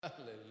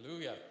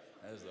Hallelujah.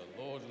 As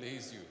the Lord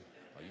leads you.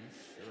 Are you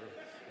sure?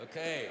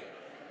 Okay.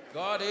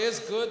 God is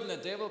good and the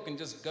devil can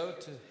just go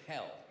to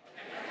hell.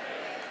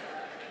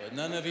 But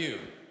none of you.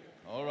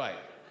 All right.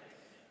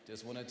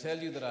 Just want to tell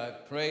you that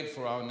I've prayed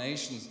for our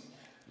nations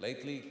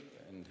lately,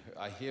 and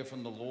I hear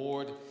from the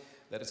Lord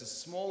that it's a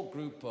small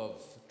group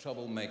of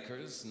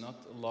troublemakers, not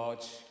a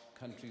large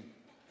country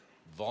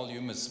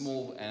volume, a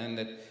small, and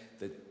that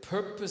the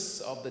purpose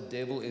of the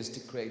devil is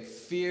to create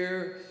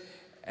fear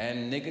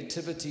and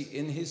negativity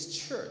in his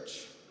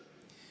church.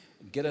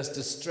 Get us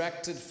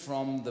distracted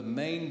from the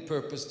main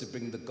purpose to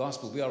bring the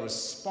gospel. We are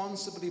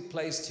responsibly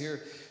placed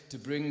here to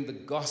bring the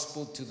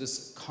gospel to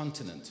this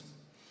continent.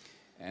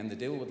 And the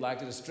devil would like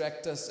to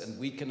distract us and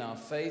weaken our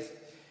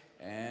faith.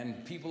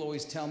 And people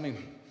always tell me,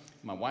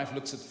 my wife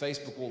looks at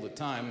Facebook all the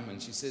time and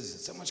she says,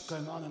 "There's so much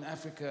going on in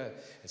Africa,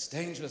 it's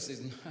dangerous." I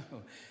says,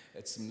 "No,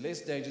 it's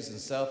less dangerous in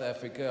South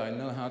Africa. I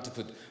know how to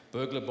put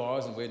burglar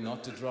bars and where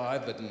not to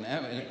drive." But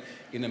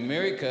in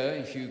America,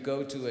 if you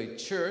go to a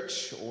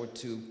church or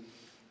to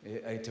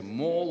a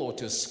mall or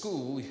to a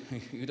school,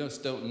 you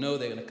just don't know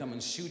they're going to come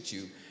and shoot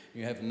you.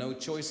 You have no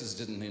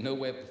choices, no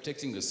way of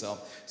protecting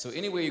yourself. So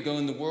anywhere you go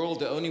in the world,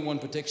 the only one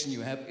protection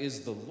you have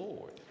is the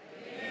Lord.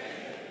 Amen.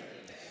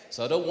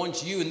 So I don't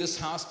want you in this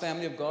house,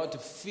 family of God, to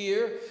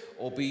fear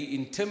or be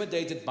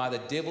intimidated by the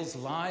devil's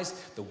lies.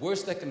 The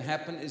worst that can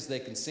happen is they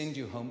can send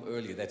you home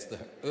early. That's the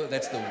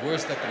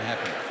worst that can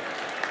happen.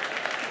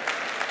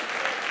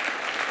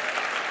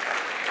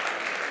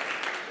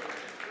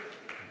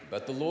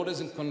 But the Lord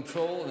is in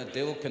control, and the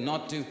devil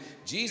cannot do.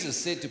 Jesus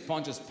said to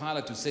Pontius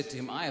Pilate, who said to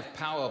him, "I have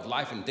power of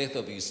life and death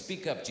over you.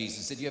 Speak up,"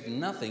 Jesus said. "You have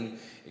nothing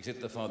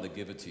except the Father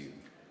give it to you."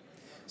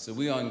 So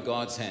we are in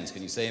God's hands.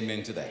 Can you say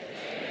amen to that?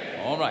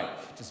 Amen. All right.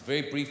 Just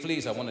very briefly,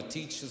 as I want to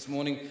teach this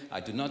morning, I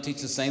do not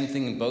teach the same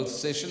thing in both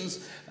sessions.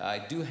 I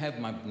do have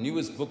my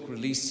newest book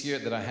released here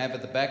that I have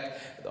at the back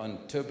on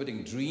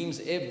interpreting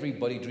dreams.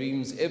 Everybody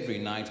dreams every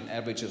night, an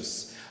average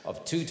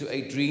of 2 to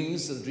 8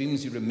 dreams. The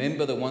dreams you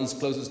remember, the ones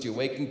closest to your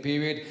waking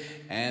period,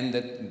 and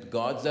that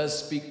God does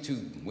speak to,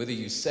 whether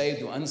you're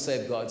saved or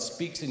unsaved, God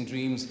speaks in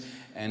dreams.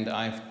 And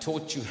I've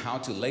taught you how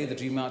to lay the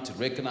dream out, to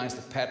recognize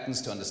the patterns,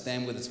 to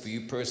understand whether it's for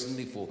you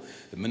personally, for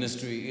the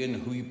ministry in,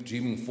 who you're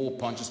dreaming for.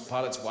 Pontius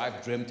Pilate's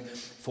wife dreamt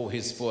for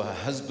her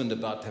husband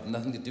about to have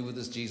nothing to do with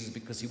this Jesus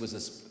because he was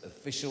an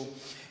official.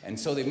 And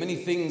so there are many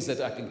things that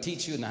I can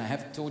teach you, and I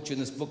have taught you in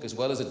this book, as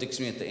well as a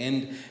dictionary at the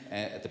end,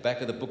 at the back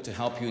of the book, to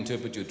help you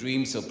interpret your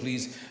dreams. So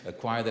please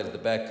acquire that at the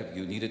back if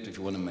you need it, if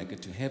you want to make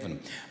it to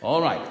heaven.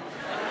 All right.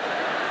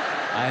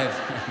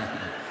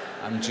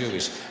 I'm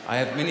Jewish. I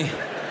have many...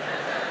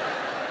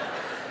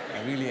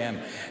 I really am.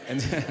 And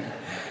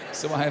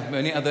so I have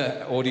many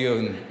other audio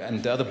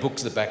and other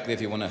books at the back there if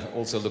you want to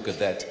also look at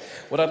that.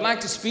 What I'd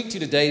like to speak to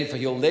you today, if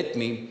you'll let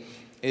me,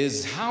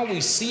 is how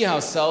we see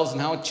ourselves and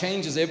how it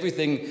changes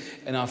everything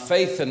in our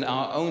faith and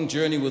our own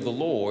journey with the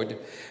Lord.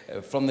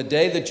 From the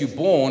day that you're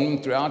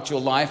born, throughout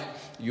your life,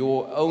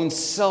 your own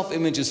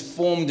self-image is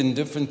formed in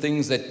different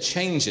things that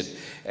change it.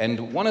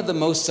 And one of the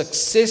most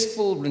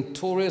successful,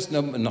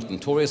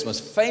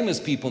 most famous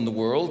people in the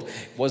world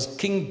was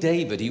King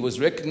David. He was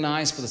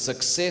recognized for the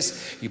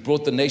success. He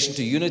brought the nation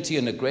to unity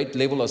and a great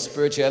level of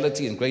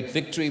spirituality and great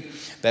victory.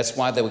 That's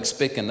why they would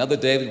expect another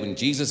David. When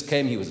Jesus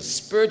came, he was a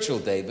spiritual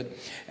David.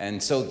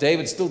 And so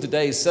David still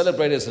today is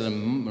celebrated as a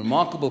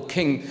remarkable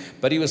king,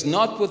 but he was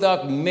not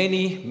without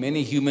many,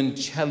 many human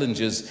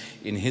challenges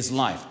in his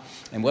life.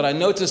 And what I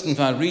noticed, if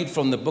I read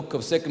from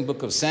the second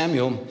book of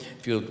Samuel,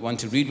 if you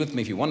want to read with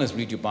me, if you want to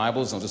read your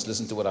Bibles, I'll just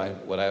listen to what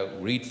I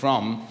read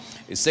from,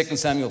 is 2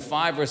 Samuel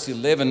 5, verse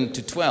 11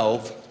 to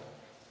 12.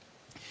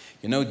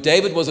 You know,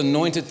 David was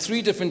anointed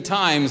 3 different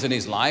times in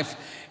his life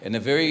in a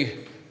very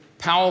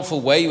powerful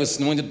way. He was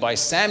anointed by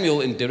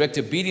Samuel in direct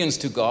obedience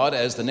to God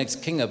as the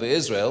next king of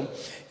Israel.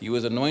 He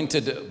was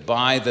anointed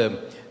by the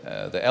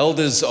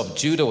elders of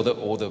Judah,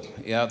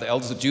 the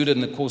elders of Judah,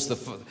 and of course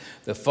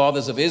the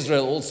fathers of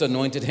Israel also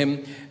anointed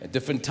him at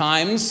different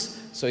times.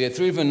 So he had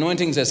 3 different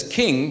anointings as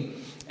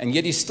king, and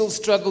yet he still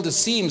struggled to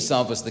see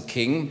himself as the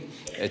king.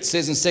 It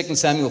says in 2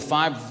 Samuel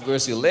 5,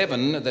 verse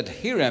 11, that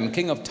Hiram,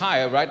 king of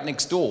Tyre, right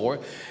next door,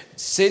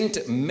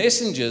 sent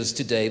messengers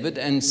to David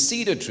and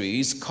cedar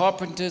trees,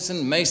 carpenters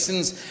and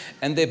masons,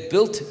 and they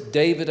built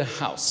David a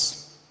house.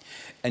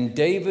 And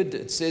David,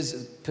 it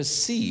says,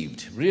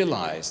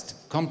 realized,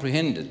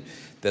 comprehended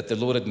that the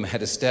Lord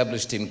had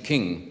established him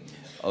king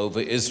over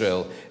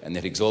Israel and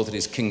that exalted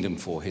his kingdom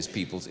for his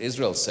people's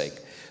Israel's sake.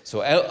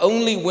 So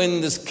only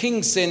when this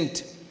king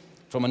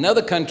from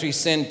another country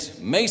sent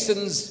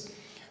masons,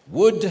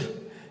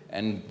 wood,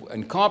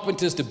 and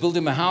carpenters to build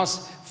him a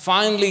house,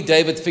 finally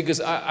David figures,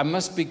 I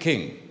must be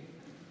king.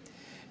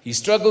 He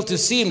struggled to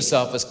see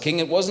himself as king.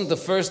 It wasn't the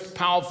first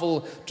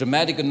powerful,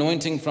 dramatic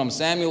anointing from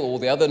Samuel or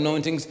the other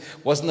anointings.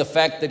 It wasn't the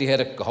fact that he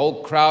had a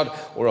whole crowd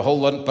or a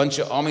whole bunch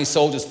of army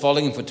soldiers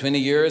following him for 20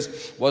 years.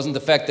 It wasn't the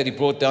fact that he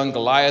brought down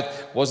Goliath.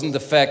 It wasn't the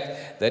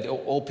fact that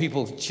all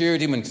people cheered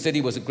him and said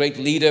he was a great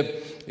leader.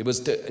 It was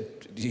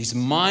his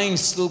mind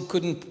still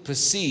couldn't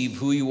perceive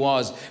who he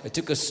was. It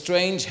took a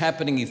strange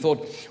happening. He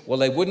thought, well,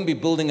 they wouldn't be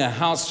building a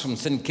house from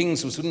St.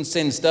 Kings, who wouldn't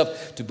send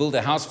stuff to build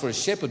a house for a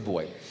shepherd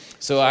boy.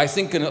 So I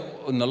think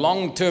in the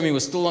long term, he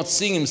was still not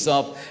seeing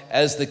himself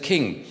as the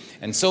king.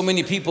 And so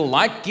many people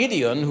like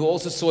Gideon, who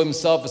also saw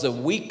himself as a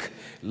weak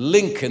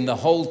link in the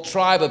whole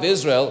tribe of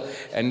Israel,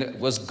 and it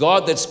was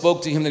God that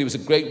spoke to him that he was a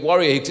great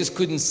warrior. He just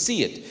couldn't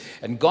see it.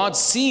 And God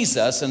sees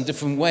us in a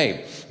different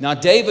way. Now,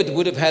 David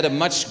would have had a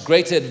much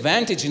greater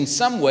advantage in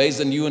some ways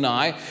than you and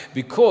I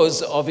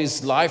because of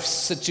his life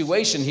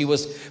situation. He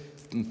was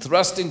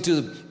thrust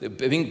into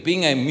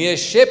being a mere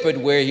shepherd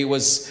where he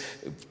was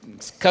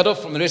cut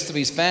off from the rest of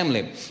his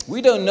family.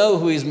 We don't know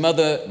who his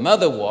mother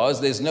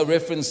was. There's no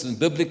reference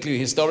biblically,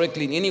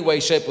 historically, in any way,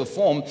 shape, or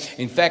form.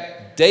 In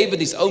fact, David,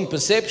 his own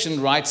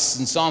perception, writes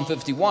in Psalm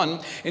 51,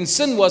 "In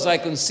sin was I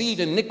conceived,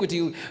 in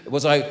iniquity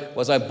was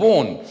I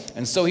born."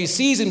 And so he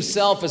sees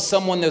himself as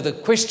someone with a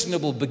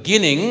questionable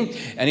beginning,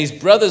 and his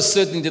brothers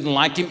certainly didn't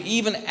like him.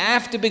 Even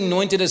after being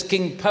anointed as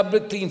king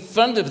publicly in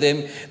front of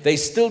them, they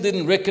still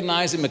didn't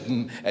recognize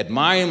him,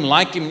 admire him,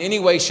 like him in any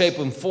way, shape,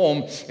 and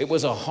form. It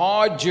was a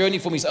hard journey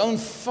for him. His own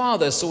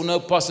father saw no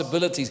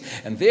possibilities.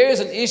 And there's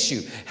an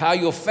issue, how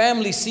your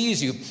family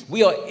sees you.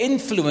 We are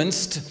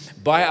influenced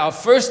by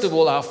first of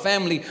all, our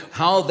family,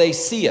 how they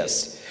see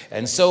us.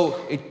 And so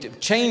it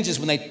changes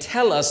when they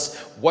tell us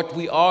what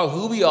we are,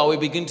 who we are. We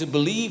begin to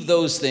believe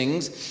those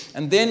things.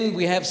 And then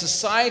we have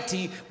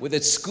society, whether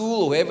it's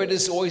school or wherever it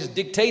is, always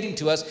dictating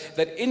to us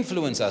that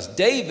influence us.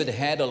 David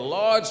had a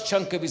large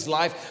chunk of his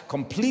life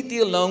completely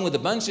alone with a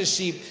bunch of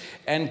sheep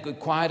and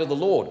quiet of the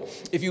Lord.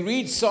 If you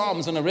read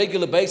Psalms on a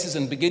regular basis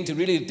and begin to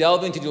really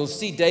delve into it, you'll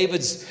see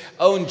David's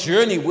own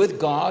journey with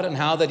God and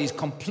how that his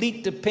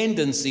complete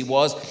dependency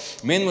was.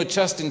 Men would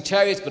trust in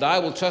chariots, but I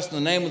will trust in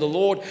the name of the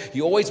Lord.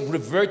 He always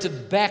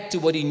reverted back to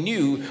what he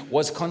knew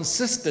was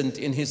consistent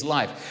in his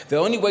life. The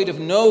only way to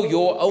know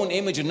your own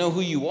image and know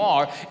who you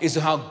are is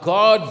how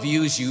God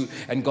views you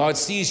and God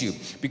sees you.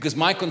 Because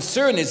my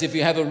concern is if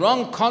you have a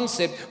wrong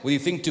concept where you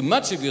think too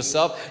much of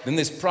yourself, then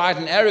there's pride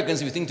and arrogance.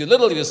 If you think too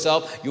little of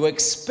yourself, your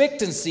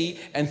expectancy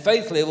and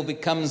faith level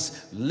becomes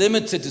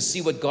limited to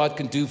see what God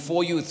can do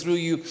for you, through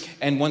you,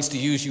 and wants to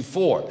use you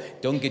for.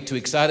 Don't get too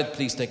excited.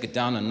 Please take it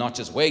down and not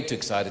just way too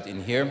excited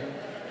in here.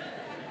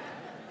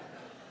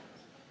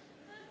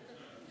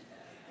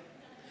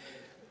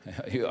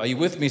 Are you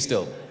with me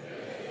still?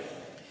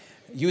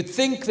 You'd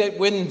think that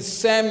when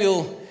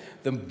Samuel,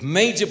 the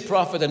major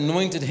prophet,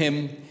 anointed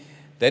him,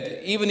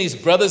 that even his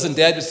brothers and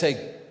dad would say,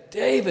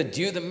 "David,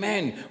 you're the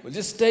man. Well,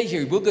 just stay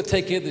here. We'll go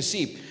take care of the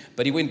sheep."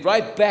 But he went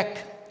right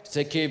back to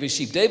take care of his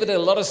sheep. David had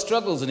a lot of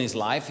struggles in his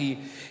life.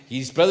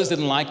 His brothers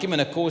didn't like him,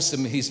 and of course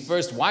his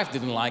first wife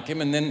didn't like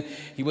him, and then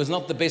he was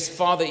not the best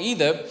father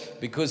either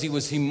because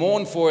he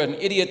mourned for an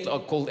idiot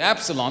called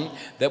Absalom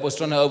that was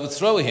trying to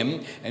overthrow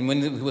him, and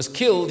when he was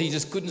killed, he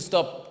just couldn't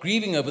stop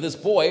grieving over this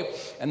boy,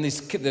 and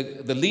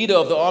the leader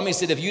of the army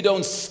said, "If you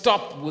don't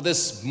stop with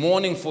this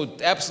mourning for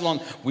Absalom,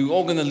 we're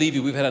all going to leave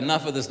you. We've had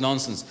enough of this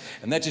nonsense."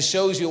 And that just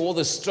shows you all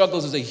the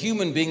struggles as a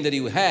human being that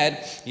he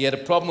had. He had a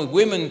problem with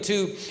women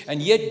too,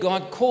 and yet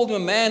God called him a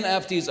man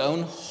after his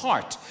own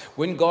heart.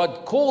 When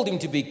God called him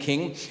to be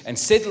king and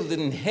settled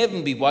in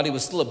heaven while he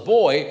was still a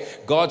boy,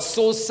 God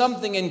saw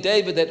something in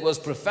David that was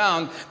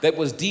profound, that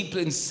was deep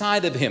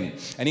inside of him.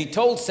 And he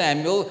told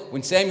Samuel,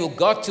 when Samuel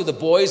got to the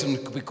boys,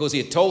 and because he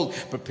had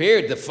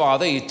prepared the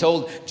father, he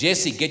told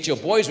Jesse, "Get your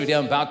boys ready,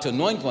 I'm about to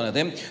anoint one of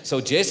them."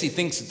 So Jesse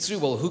thinks it through,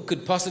 well, who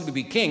could possibly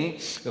be king?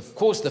 Of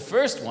course, the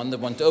first one, the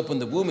one to open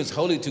the womb, is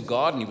holy to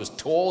God, and he was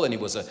tall, and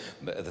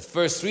the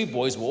first three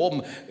boys were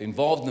all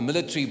involved in the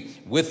military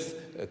with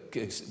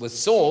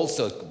Saul,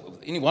 so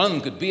any one of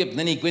them could be it. But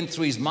then he went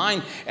through his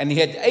mind, and he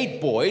had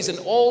 8 boys, and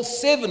all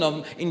 7 of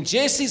them in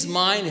Jesse's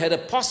mind had a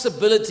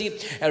possibility,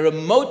 a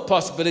remote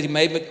possibility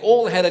maybe, but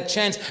all had a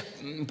chance,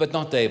 but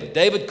not David.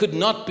 David could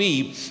not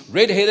be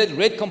red-headed,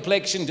 red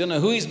complexion, don't know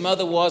who his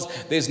mother was.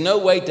 There's no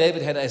way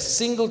David had a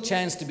single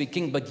chance to be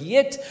king. But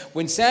yet,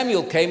 when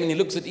Samuel came and he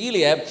looks at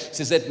Eliab, he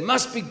says, "That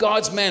must be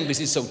God's man because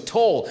he's so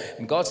tall."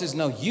 And God says,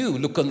 "No, you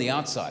look on the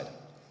outside.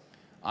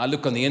 I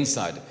look on the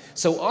inside."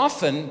 So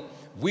often,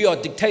 we are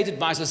dictated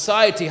by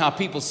society, how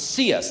people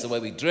see us, the way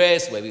we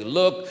dress, the way we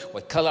look,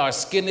 what color our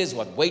skin is,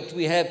 what weight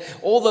we have.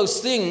 All those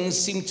things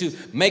seem to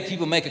make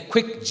people make a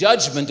quick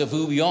judgment of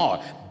who we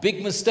are.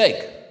 Big mistake.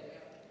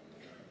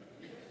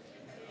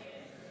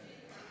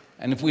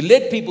 And if we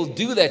let people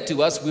do that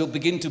to us, we'll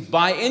begin to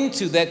buy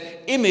into that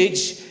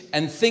image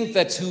and think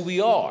that's who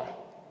we are.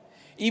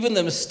 Even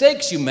the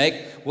mistakes you make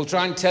will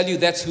try and tell you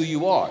that's who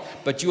you are.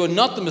 But you are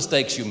not the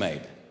mistakes you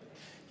made.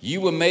 You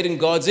were made in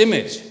God's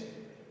image.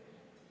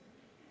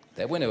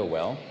 That went over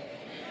well.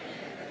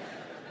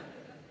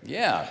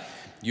 Yeah.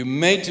 You're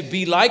made to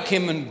be like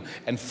him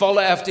and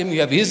follow after him. You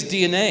have his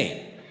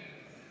DNA.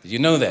 You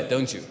know that,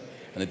 don't you?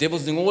 And the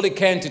devil's doing all he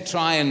can to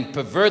try and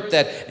pervert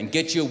that and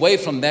get you away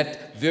from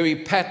that very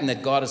pattern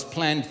that God has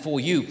planned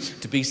for you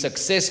to be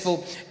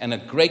successful and a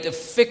great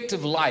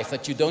effective life,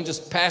 that you don't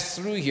just pass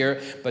through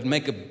here but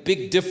make a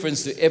big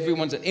difference to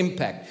everyone's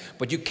impact.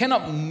 But you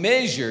cannot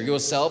measure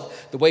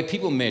yourself the way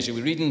people measure.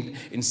 We read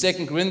in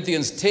 2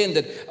 Corinthians 10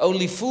 that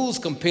only fools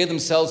compare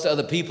themselves to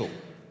other people.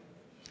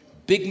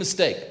 Big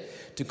mistake.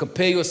 To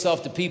compare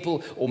yourself to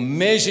people or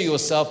measure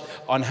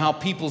yourself on how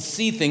people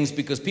see things,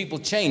 because people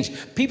change.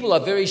 People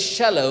are very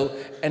shallow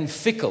and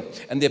fickle,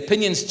 and their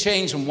opinions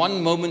change from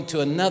one moment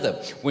to another.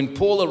 When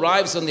Paul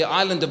arrives on the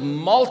island of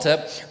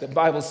Malta, the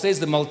Bible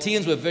says the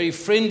Maltese were very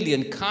friendly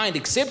and kind,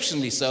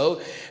 exceptionally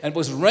so, and it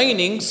was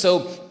raining, so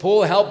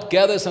Paul helped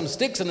gather some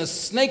sticks, and a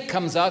snake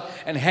comes out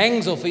and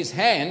hangs off his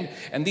hand,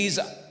 and these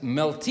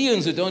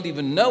Maltese who don't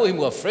even know him,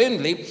 who are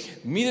friendly,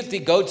 immediately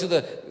go to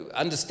the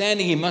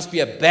understanding he must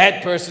be a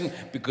bad person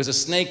because a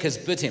snake has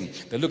bit him.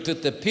 They looked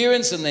at the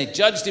appearance and they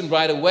judged him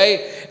right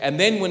away. And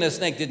then when a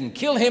snake didn't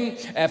kill him,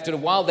 after a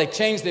while they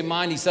changed their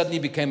mind. He suddenly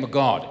became a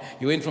god.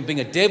 He went from being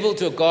a devil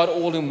to a god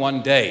all in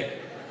one day.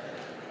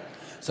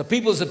 So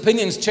people's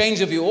opinions change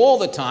of you all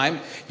the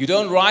time. You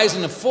don't rise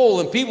and fall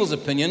in people's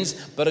opinions,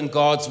 but in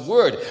God's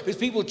word. Because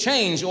people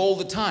change all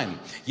the time.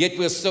 Yet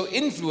we're so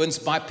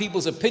influenced by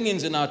people's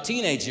opinions in our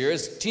teenage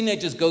years.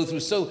 Teenagers go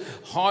through so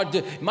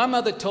hard. My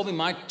mother told me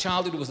my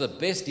childhood was the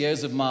best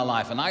years of my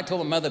life. And I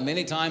told my mother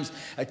many times,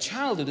 a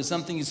childhood is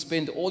something you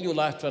spend all your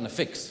life trying to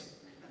fix.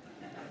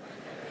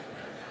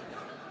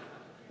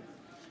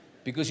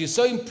 Because you're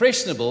so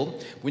impressionable.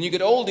 When you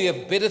get older, you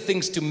have better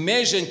things to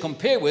measure and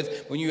compare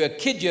with. When you're a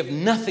kid, you have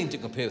nothing to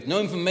compare with, no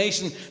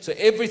information. So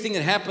everything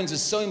that happens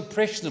is so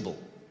impressionable.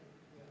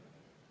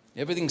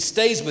 Everything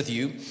stays with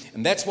you,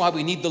 and that's why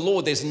we need the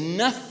Lord. There's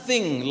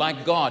nothing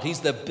like God. He's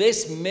the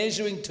best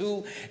measuring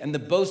tool and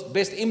the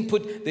best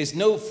input. There's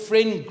no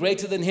friend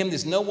greater than Him.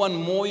 There's no one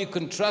more you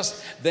can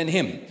trust than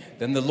Him,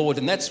 than the Lord.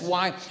 And that's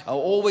why I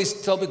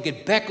always tell people,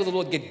 get back with the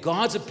Lord, get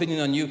God's opinion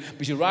on you,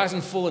 because you rise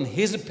and fall in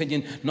His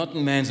opinion, not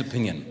in man's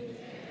opinion.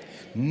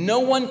 No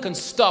one can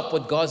stop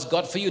what God's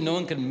got for you. No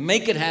one can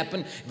make it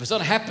happen. If it's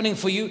not happening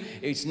for you,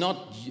 it's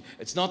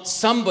not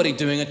somebody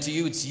doing it to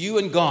you. It's you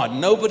and God,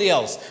 nobody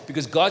else.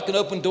 Because God can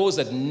open doors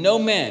that no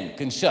man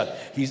can shut.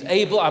 He's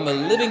able. I'm a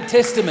living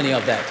testimony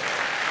of that.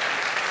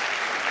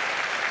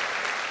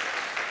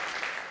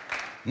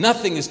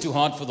 Nothing is too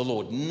hard for the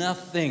Lord.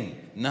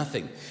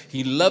 Nothing.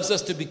 He loves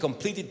us to be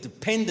completely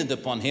dependent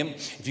upon Him.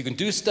 If you can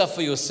do stuff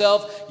for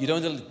yourself, you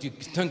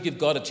don't give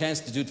God a chance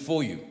to do it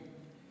for you.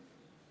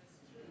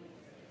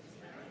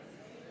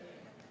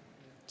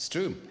 It's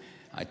true.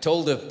 I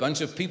told a bunch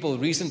of people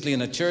recently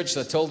in a church,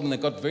 I told them, they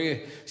got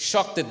very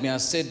shocked at me. I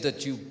said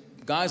that you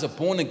guys are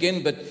born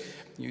again, but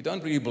you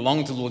don't really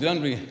belong to the Lord.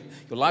 Your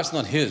life's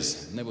not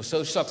His. And they were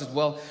so shocked. I said,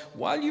 well,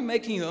 while you're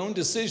making your own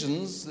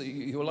decisions,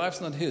 your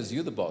life's not His.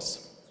 You're the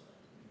boss.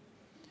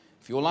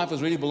 If your life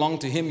was really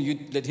belonged to Him,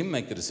 you'd let Him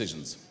make the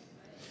decisions.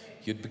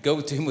 You'd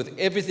go to Him with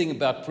everything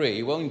about prayer.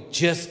 You won't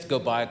just go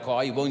buy a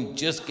car. You won't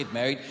just get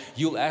married.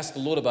 You'll ask the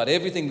Lord about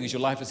everything because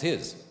your life is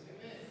His.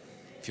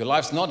 If your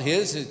life's not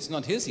His, it's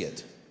not His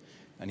yet.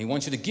 And He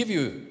wants you to give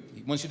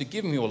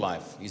Him your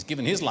life. He's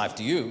given His life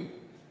to you.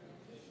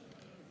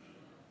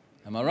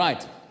 Am I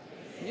right?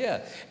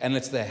 Yeah. And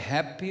it's the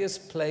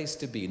happiest place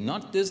to be.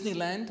 Not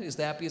Disneyland is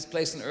the happiest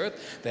place on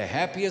earth. The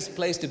happiest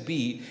place to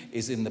be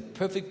is in the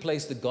perfect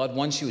place that God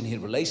wants you in His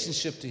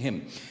relationship to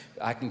Him.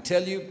 I can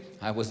tell you,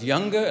 I was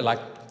younger,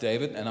 like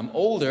David, and I'm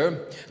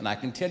older, and I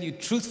can tell you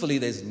truthfully,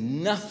 there's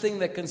nothing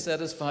that can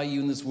satisfy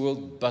you in this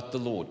world but the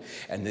Lord.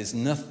 And there's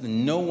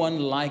no one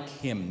like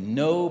Him.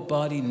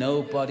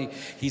 Nobody.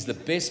 He's the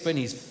best friend.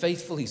 He's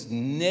faithful. He's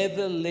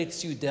never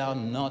lets you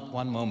down, not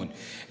one moment.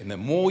 And the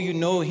more you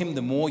know Him,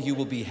 the more you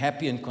will be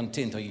happy and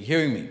content. Are you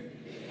hearing me?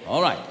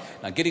 All right.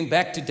 Now, getting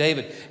back to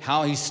David,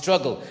 how he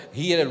struggled.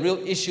 He had a real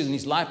issue in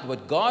his life, but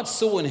what God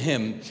saw in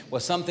him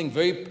was something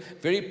very,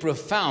 very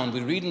profound.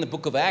 We read in the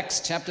book of Acts,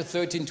 chapter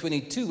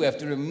 13:22,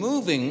 after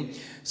removing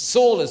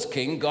Saul as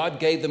king, God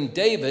gave them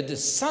David, the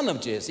son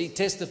of Jesse,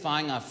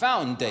 testifying, I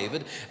found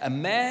David, a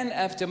man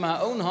after my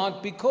own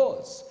heart,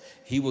 because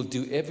he will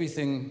do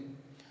everything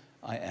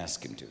I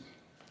ask him to.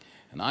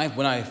 And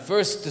when I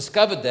first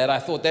discovered that, I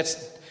thought,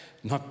 that's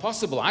not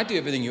possible. I do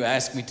everything you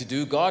ask me to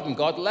do, God. And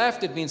God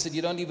laughed at me and said,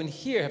 you don't even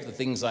hear half the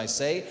things I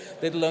say,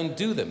 let alone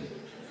do them.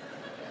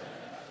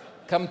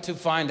 Come to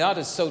find out,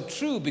 it's so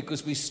true,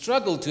 because we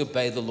struggle to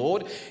obey the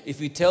Lord. If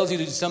He tells you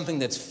to do something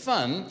that's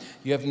fun,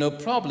 you have no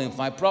problem. If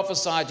I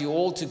prophesied you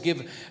all to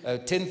give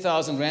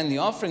 10,000 Rand the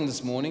offering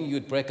this morning,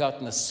 you'd break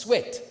out in a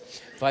sweat.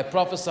 If I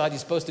prophesied you're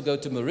supposed to go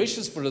to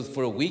Mauritius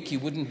for a week, you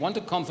wouldn't want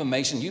a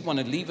confirmation. You'd want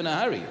to leave in a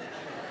hurry.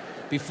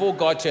 Before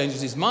God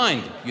changes His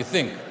mind, you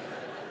think.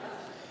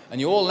 And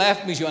you all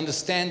laugh because you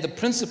understand the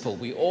principle.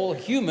 We're all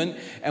human,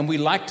 and we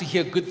like to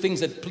hear good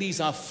things that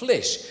please our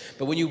flesh.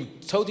 But when you're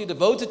totally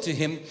devoted to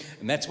Him,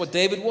 and that's what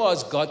David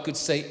was, God could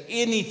say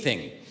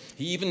anything.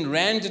 He even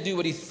ran to do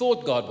what he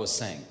thought God was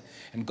saying.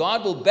 And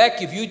God will back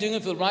you if you're doing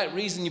it for the right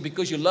reason,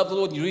 because you love the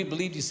Lord and you really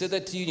believe He said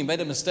that to you and you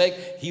made a mistake.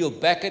 He'll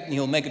back it and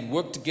He'll make it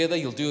work together.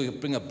 He'll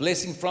bring a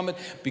blessing from it,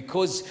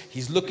 because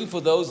He's looking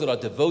for those that are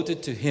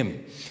devoted to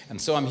Him.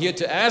 And so I'm here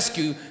to ask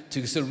you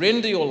to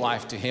surrender your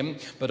life to Him,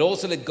 but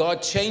also let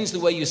God change the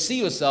way you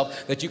see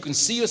yourself, that you can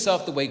see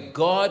yourself the way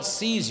God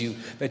sees you,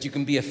 that you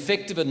can be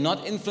effective and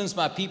not influenced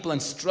by people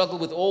and struggle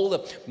with all the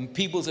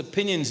people's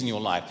opinions in your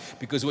life.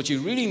 Because what you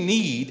really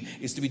need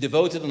is to be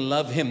devoted and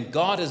love Him.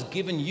 God has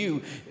given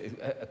you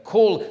a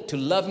call to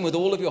love Him with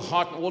all of your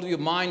heart and all of your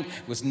mind.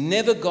 It was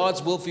never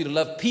God's will for you to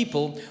love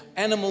people,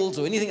 animals,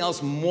 or anything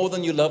else more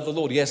than you love the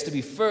Lord. He has to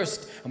be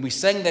first. And we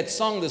sang that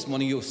song this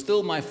morning, "You're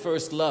still my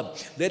first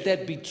love." Let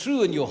that be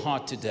true in your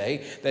heart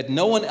today, that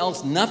no one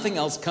else, nothing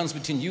else comes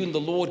between you and the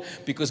Lord,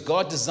 because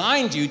God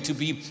designed you to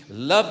be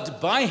loved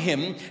by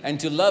Him and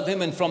to love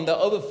Him. And from the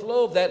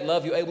overflow of that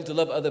love, you're able to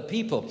love other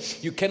people.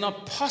 You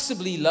cannot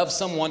possibly love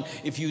someone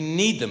if you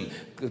need them.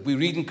 We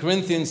read in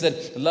Corinthians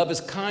that love is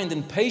kind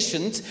and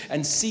patient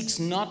and seeks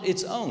not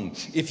its own.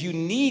 If you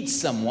need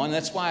someone,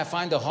 that's why I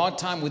find a hard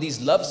time with these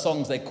love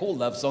songs they call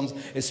love songs,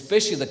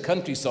 especially the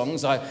country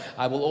songs.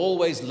 I will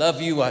always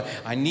love you.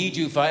 I need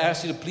you. If I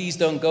ask you to please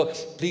don't go,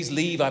 please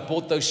leave. I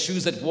bought those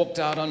shoes that walked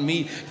out on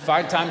me.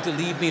 Find time to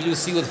leave me,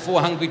 Lucy, with 4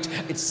 hungry.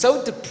 It's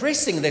so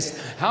depressing.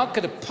 How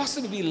could it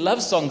possibly be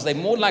love songs? They're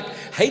more like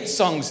hate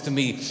songs to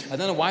me. I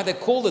don't know why they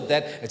called it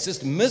that. It's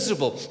just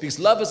miserable, because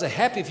love is a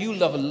happy. If you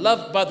love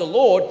loved by the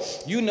Lord,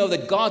 you know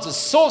that God's a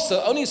source,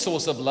 the only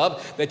source of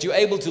love, that you're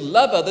able to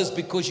love others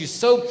because you're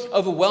so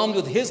overwhelmed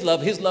with His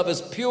love. His love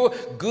is pure,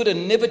 good,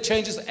 and never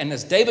changes. And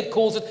as David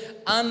calls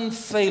it,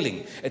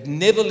 unfailing. It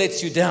never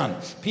lets you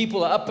down.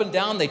 People are up and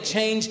down. They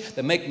change.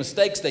 They make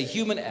mistakes. They're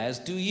human, as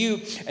do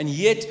you. And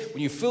yet,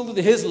 when you're filled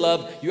with His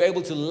love, you're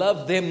able to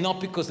love them,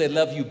 not because they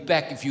love you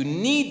back. If you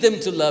need them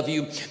to love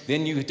you,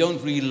 then you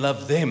don't really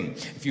love them.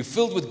 If you're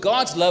filled with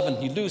God's love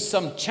and you lose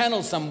some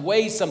channel, some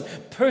way, some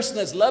person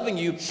that's loving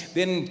you,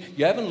 then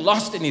you haven't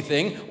lost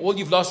anything. All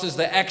you've lost is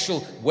the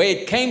actual way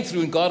it came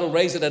through, and God will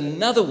raise it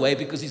another way,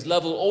 because His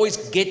love will always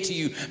get to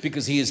you,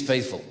 because He is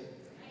faithful.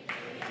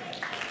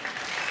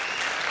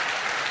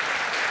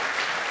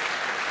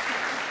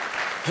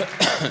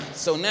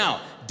 So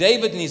now,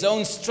 David, in his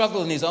own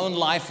struggle, in his own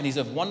life, and he's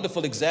a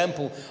wonderful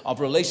example of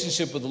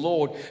relationship with the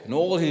Lord, and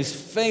all his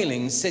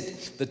failings set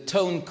the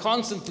tone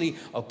constantly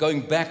of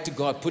going back to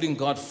God, putting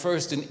God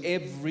first in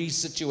every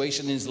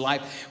situation in his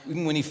life.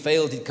 Even when he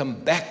failed, he'd come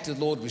back to the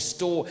Lord,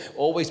 restore,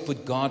 always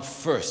put God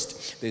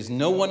first. There's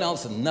no one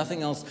else and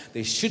nothing else.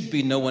 There should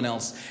be no one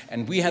else.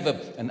 And we have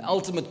an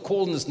ultimate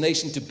call in this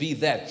nation to be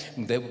that.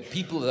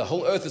 The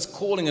whole earth is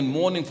calling and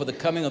mourning for the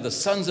coming of the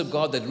sons of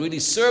God that really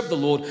serve the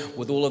Lord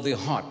with all of their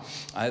heart.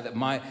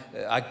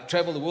 I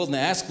travel the world, and they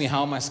ask me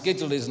how my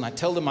schedule is, and I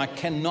tell them I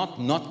cannot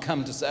not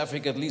come to South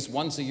Africa at least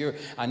once a year.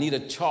 I need a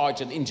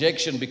charge, an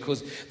injection,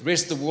 because the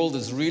rest of the world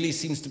really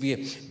seems to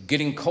be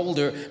getting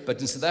colder. But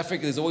in South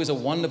Africa, there's always a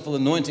wonderful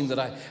anointing that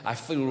I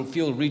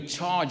feel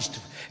recharged.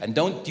 And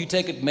don't you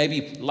take it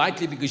maybe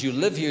lightly, because you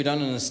live here, you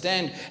don't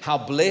understand how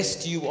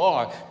blessed you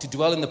are to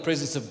dwell in the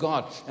presence of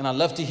God. And I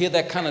love to hear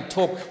that kind of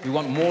talk. We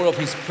want more of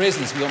His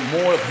presence. We want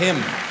more of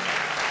Him.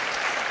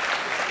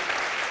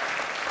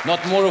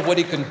 Not more of what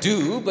He can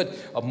do, but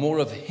of more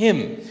of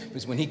Him.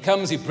 Because when He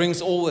comes, He brings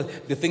all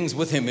the things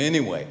with Him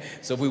anyway.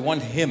 So we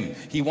want Him.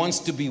 He wants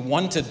to be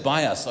wanted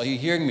by us. Are you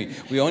hearing me?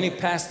 We only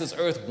pass this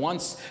earth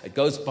once. It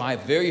goes by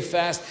very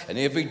fast. And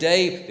every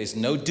day, there's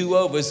no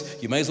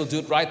do-overs. You may as well do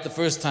it right the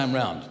first time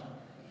round.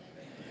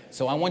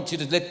 So I want you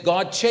to let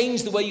God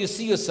change the way you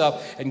see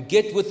yourself, and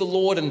get with the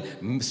Lord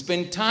and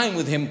spend time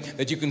with Him,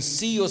 that you can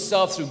see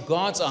yourself through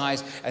God's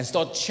eyes and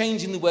start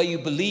changing the way you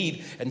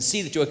believe, and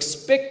see that your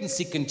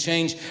expectancy can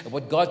change, and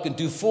what God can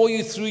do for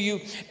you, through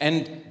you,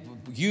 and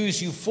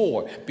use you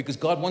for, because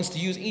God wants to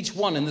use each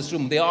one in this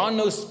room. There are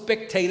no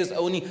spectators,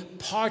 only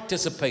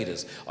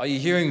participators. Are you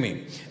hearing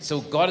me? So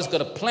God has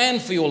got a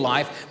plan for your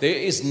life. There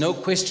is no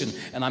question.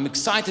 And I'm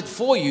excited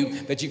for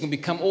you that you can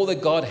become all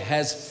that God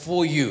has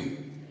for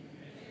you.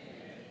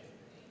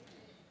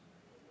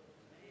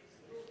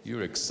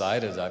 You're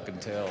excited, I can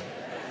tell.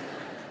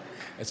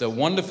 It's a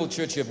wonderful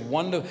church.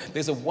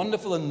 There's a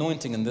wonderful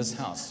anointing in this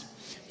house.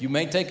 You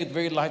may take it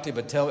very lightly,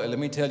 but let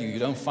me tell you, you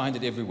don't find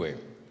it everywhere.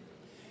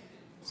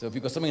 So if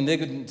you've got something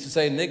negative to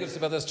say negative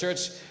about this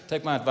church,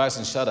 take my advice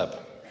and shut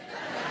up.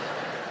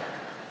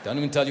 Don't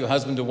even tell your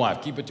husband or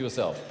wife. Keep it to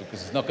yourself,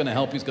 because it's not going to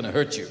help you. It's going to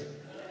hurt you.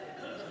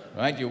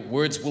 Right? Your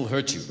words will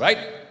hurt you, right?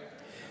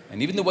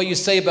 And even the way you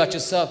say about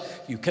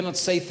yourself, you cannot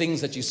say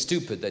things that you're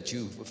stupid, that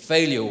you're a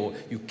failure, or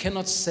you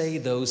cannot say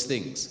those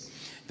things.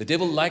 The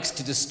devil likes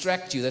to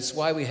distract you. That's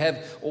why we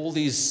have all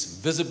these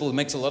visible, it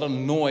makes a lot of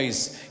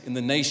noise in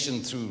the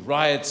nation through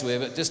riots,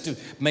 whatever, just to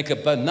make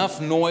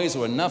enough noise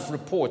or enough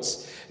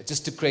reports,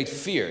 just to create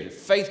fear. If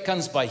faith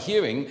comes by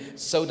hearing,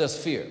 so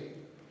does fear.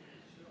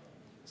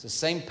 It's the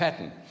same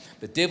pattern.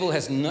 The devil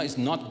is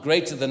not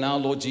greater than our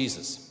Lord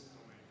Jesus.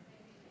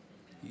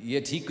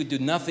 Yet he could do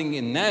nothing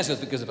in Nazareth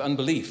because of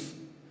unbelief.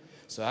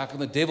 So how can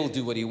the devil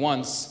do what he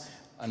wants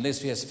unless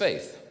he has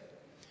faith?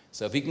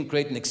 So if he can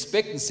create an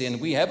expectancy,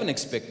 and we have an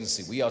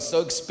expectancy, we are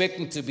so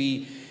expectant to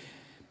be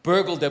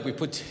burgled that we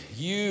put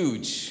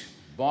huge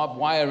barbed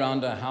wire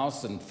around our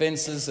house and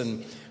fences,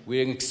 and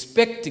we're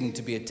expecting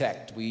to be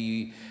attacked.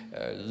 We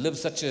live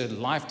such a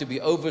life to be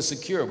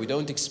over-secure. We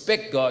don't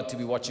expect God to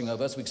be watching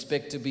over us. We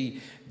expect to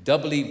be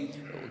doubly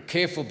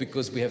careful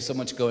because we have so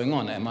much going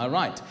on. Am I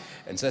right?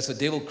 And so that's the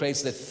devil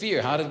creates that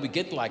fear. How did we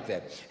get like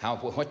that?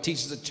 What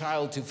teaches a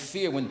child to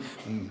fear? When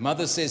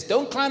mother says,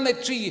 don't climb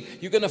that tree,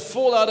 you're going to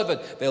fall out of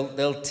it.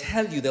 They'll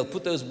tell you, they'll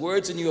put those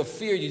words in you of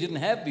fear you didn't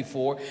have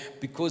before,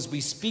 because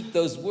we speak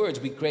those words,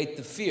 we create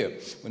the fear.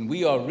 When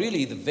we are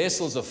really the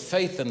vessels of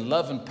faith and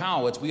love and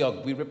power,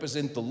 we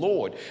represent the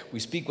Lord. We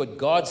speak what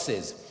God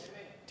says.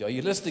 Are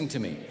you listening to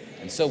me?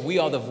 And so we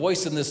are the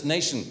voice in this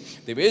nation.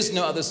 There is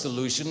no other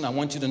solution. I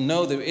want you to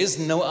know there is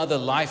no other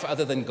life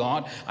other than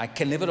God. I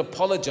can never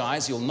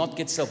apologize. You'll not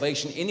get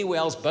salvation anywhere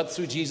else but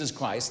through Jesus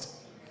Christ.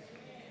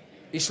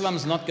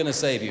 Islam's not going to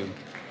save you.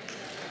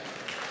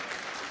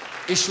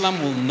 Islam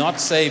will not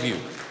save you.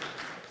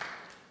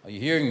 Are you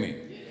hearing me?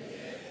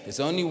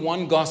 There's only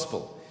one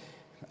gospel.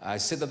 I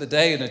said the other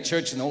day in a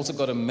church, and also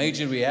got a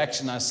major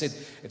reaction. I said,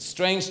 it's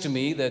strange to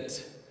me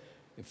that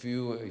if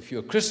you're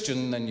a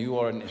Christian and you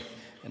are an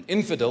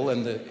infidel,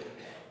 and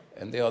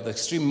there are the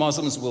extreme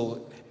Muslims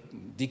will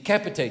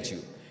decapitate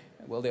you.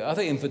 Well, there are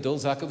other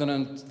infidels. How come they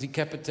don't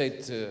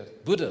decapitate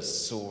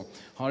Buddhists or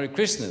Hare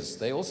Krishnas?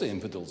 They're also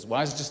infidels.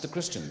 Why is it just the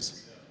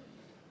Christians?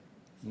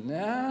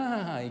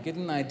 Nah, you get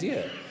an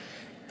idea.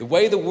 The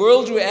way the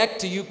world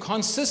reacts to you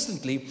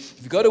consistently,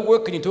 if you go to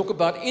work and you talk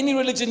about any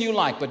religion you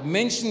like, but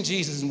mention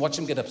Jesus and watch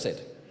them get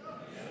upset.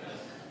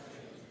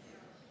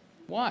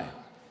 Why?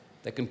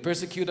 They can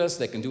persecute us,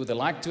 they can do what they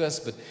like to us,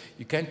 but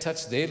you can't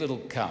touch their little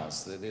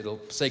cows, their little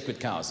sacred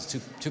cows.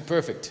 It's too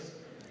perfect.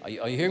 Are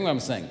you hearing what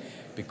I'm saying?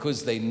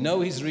 Because they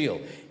know he's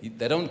real.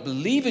 They don't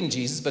believe in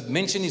Jesus, but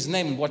mention his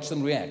name and watch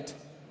them react.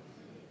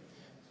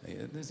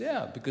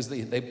 Yeah, because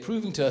they've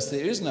proven to us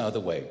there is no other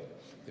way.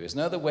 There is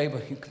no other way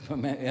but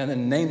a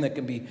name that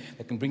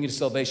can bring you to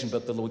salvation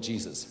but the Lord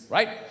Jesus.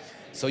 Right?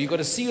 So you've got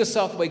to see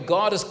yourself the way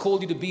God has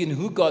called you to be and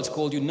who God's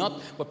called you, not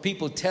what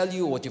people tell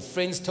you or what your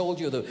friends told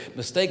you or the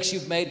mistakes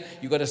you've made.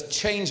 You've got to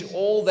change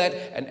all that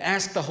and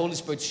ask the Holy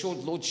Spirit,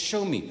 Lord,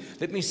 show me.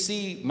 Let me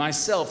see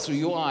myself through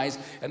your eyes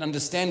and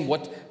understand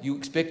what you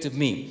expect of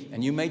me.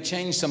 And you may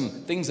change some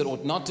things that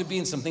ought not to be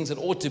and some things that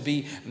ought to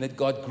be, and let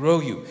God grow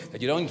you.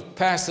 That you don't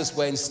pass this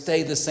way and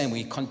stay the same.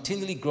 We're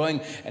continually growing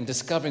and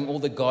discovering all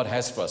that God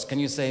has for us. Can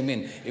you say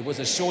amen? It was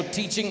a short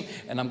teaching,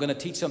 and I'm going to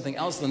teach something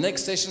else in the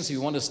next session. So if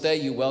you want to stay,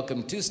 you're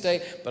welcome to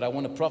stay, but I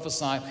want to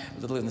prophesy a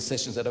little in the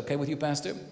session. Is that okay with you, Pastor?